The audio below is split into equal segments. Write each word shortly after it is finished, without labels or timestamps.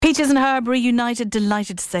Peaches and Herb reunited.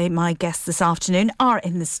 Delighted to say my guests this afternoon are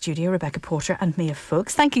in the studio, Rebecca Porter and Mia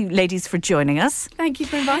Faulkes. Thank you, ladies, for joining us. Thank you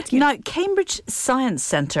for inviting us. Now, Cambridge Science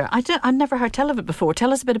Centre, I've never heard tell of it before.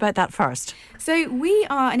 Tell us a bit about that first. So we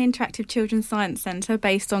are an interactive children's science centre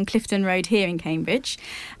based on Clifton Road here in Cambridge.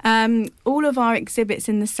 All of our exhibits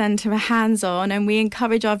in the centre are hands-on, and we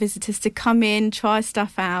encourage our visitors to come in, try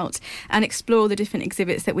stuff out and explore the different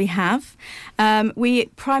exhibits that we have. We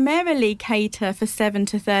primarily cater for 7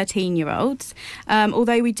 to 13-year-olds,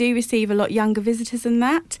 although we do receive a lot younger visitors than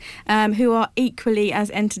that, who are equally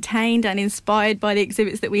as entertained and inspired by the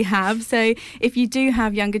exhibits that we have. So if you do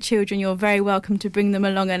have younger children, you're very welcome to bring them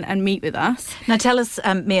along and meet with us. Now tell us,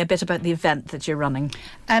 Mia, a bit about the event that you're running.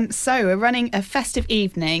 So we're running a festive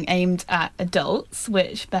evening aimed at adults,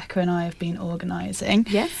 which Becca and I have been organising.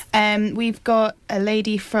 Yes. We've got a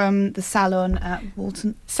lady from the salon at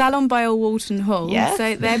Walton. Salon by Old Walton Hall. Yes.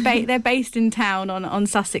 So they're based in town on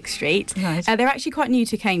Sussex Street. Right. They're actually quite new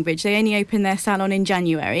to Cambridge. They only opened their salon in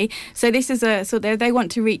January. So this is they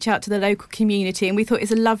want to reach out to the local community, and we thought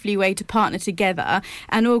it's a lovely way to partner together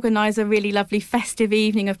and organise a really lovely festive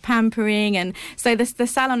evening of pampering. And so the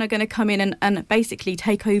salon are going to come in and basically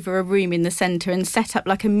take over a room in the centre and set up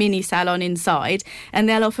like a mini salon inside, and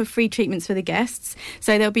they'll offer free treatments for the guests.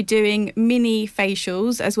 So they'll be doing mini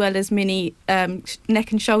facials as well as mini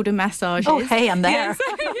neck and shoulder massages. Oh, hey, I'm there.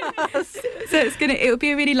 Yes. So it'll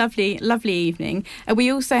be a really lovely evening. We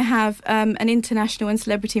also have an international and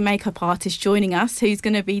celebrity makeup artist joining us, who's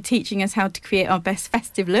going to be teaching us how to create our best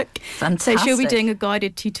festive look. Fantastic. So she'll be doing a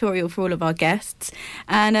guided tutorial for all of our guests.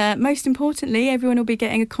 And most importantly, everyone will be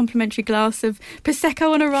getting a complimentary glass of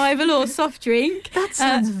Prosecco on arrival or soft drink. That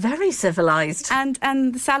sounds very civilised.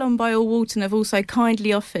 And the Salon by All Walton have also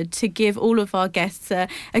kindly offered to give all of our guests a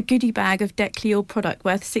goodie bag of Declior product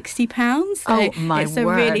worth £60. So oh, my it's word. a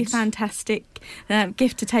really fantastic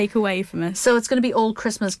gift to take away from us. So it's going to be all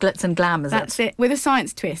Christmas glitz and glam, is it? That's it, with a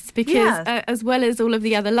science twist, because as well as all of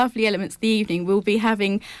the other lovely elements of the evening, we'll be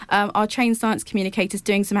having our trained science communicators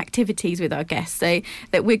doing some activities with our guests. So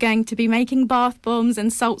that we're going to be making bath bombs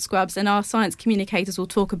and salt scrubs, and our science communicators will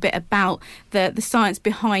talk a bit about the science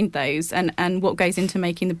behind those and what goes into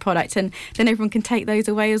making the product, and then everyone can take those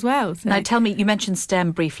away as well. So. Now tell me, you mentioned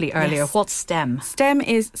STEM briefly earlier. Yes. What's STEM? STEM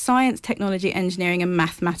is science, technology, engineering and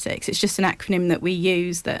mathematics. It's just an acronym that we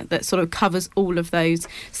use that sort of covers all of those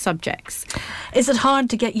subjects. Is it hard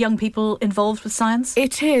to get young people involved with science?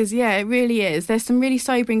 It is, yeah, it really is. There's some really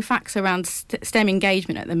sobering facts around STEM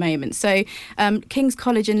engagement at the moment. So King's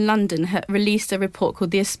College in London released a report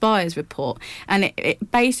called the Aspires Report, and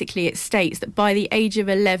it states that by the age of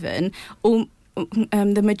 11,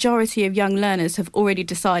 the majority of young learners have already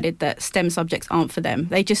decided that STEM subjects aren't for them.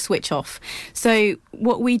 They just switch off. So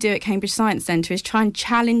what we do at Cambridge Science Centre is try and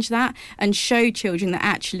challenge that and show children that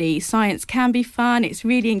actually science can be fun, it's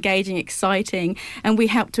really engaging, exciting, and we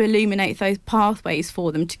help to illuminate those pathways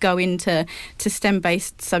for them to go into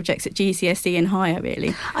STEM-based subjects at GCSE and higher,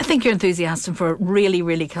 really. I think your enthusiasm for it really,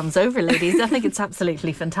 really comes over, ladies. I think it's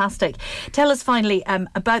absolutely fantastic. Tell us finally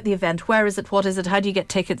about the event. Where is it? What is it? How do you get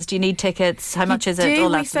tickets? Do you need tickets? How much is it? All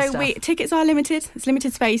that sort of stuff. Tickets are limited. It's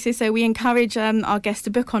limited spaces, so we encourage our guests to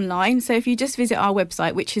book online. So if you just visit our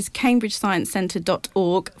website, which is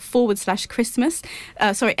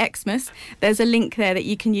cambridgesciencecentre.org/Xmas, there's a link there that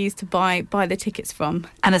you can use to buy the tickets from.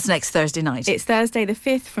 And it's next Thursday night? It's Thursday the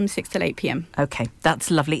 5th from 6 till 8 p.m. OK,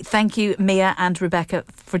 that's lovely. Thank you, Mia and Rebecca,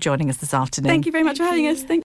 for joining us this afternoon. Thank you very much for having us. Thank